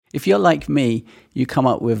If you're like me, you come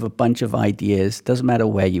up with a bunch of ideas. Doesn't matter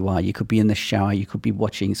where you are. You could be in the shower. You could be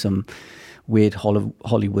watching some weird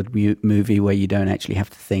Hollywood movie where you don't actually have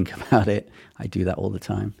to think about it. I do that all the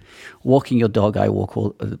time. Walking your dog, I walk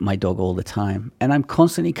my dog all the time. And I'm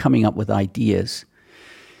constantly coming up with ideas.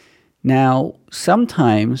 Now,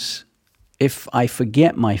 sometimes if I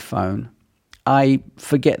forget my phone, I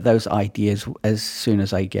forget those ideas as soon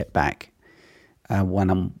as I get back when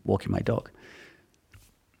I'm walking my dog.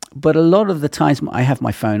 But a lot of the times I have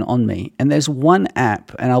my phone on me, and there's one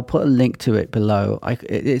app, and I'll put a link to it below.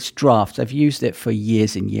 It's Drafts. I've used it for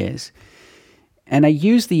years and years. And I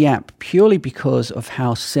use the app purely because of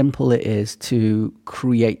how simple it is to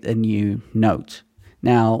create a new note.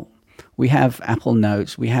 Now, we have Apple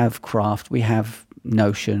Notes, we have Craft, we have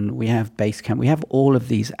Notion, we have Basecamp, we have all of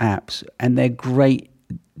these apps, and they're great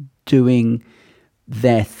doing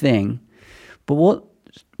their thing. But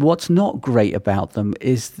what's not great about them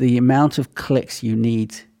is the amount of clicks you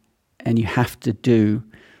need and you have to do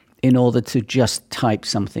in order to just type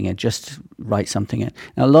something and just write something in.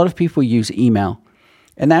 Now, a lot of people use email,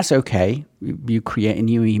 and that's okay. You create a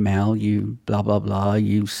new email, you blah, blah, blah,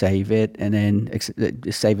 you save it, and then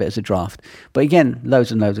save it as a draft. But again,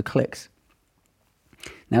 loads and loads of clicks.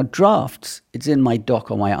 Now, Drafts, it's in my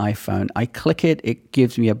dock on my iPhone. I click it, it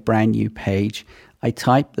gives me a brand new page. I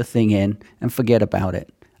type the thing in and forget about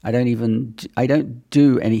it. I don't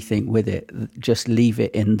do anything with it, just leave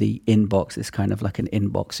it in the inbox. It's kind of like an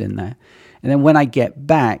inbox in there. And then when I get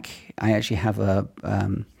back, I actually have a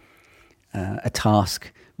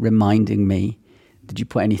task reminding me, did you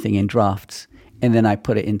put anything in Drafts? And then I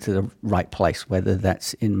put it into the right place, whether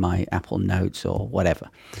that's in my Apple Notes or whatever.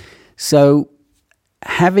 So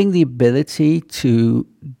having the ability to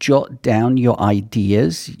jot down your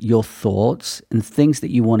ideas, your thoughts, and things that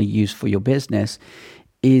you want to use for your business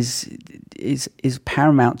is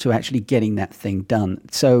paramount to actually getting that thing done.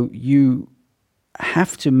 So you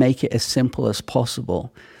have to make it as simple as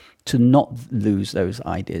possible to not lose those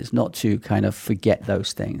ideas, not to kind of forget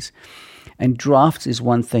those things. And Drafts is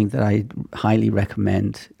one thing that I highly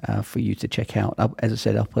recommend for you to check out. As I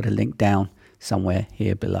said, I'll put a link down somewhere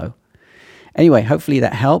here below. Anyway, hopefully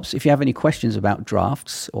that helps. If you have any questions about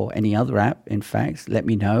Drafts or any other app, in fact, let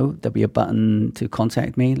me know. There'll be a button to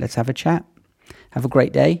contact me. Let's have a chat. Have a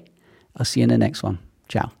great day. I'll see you in the next one.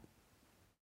 Ciao.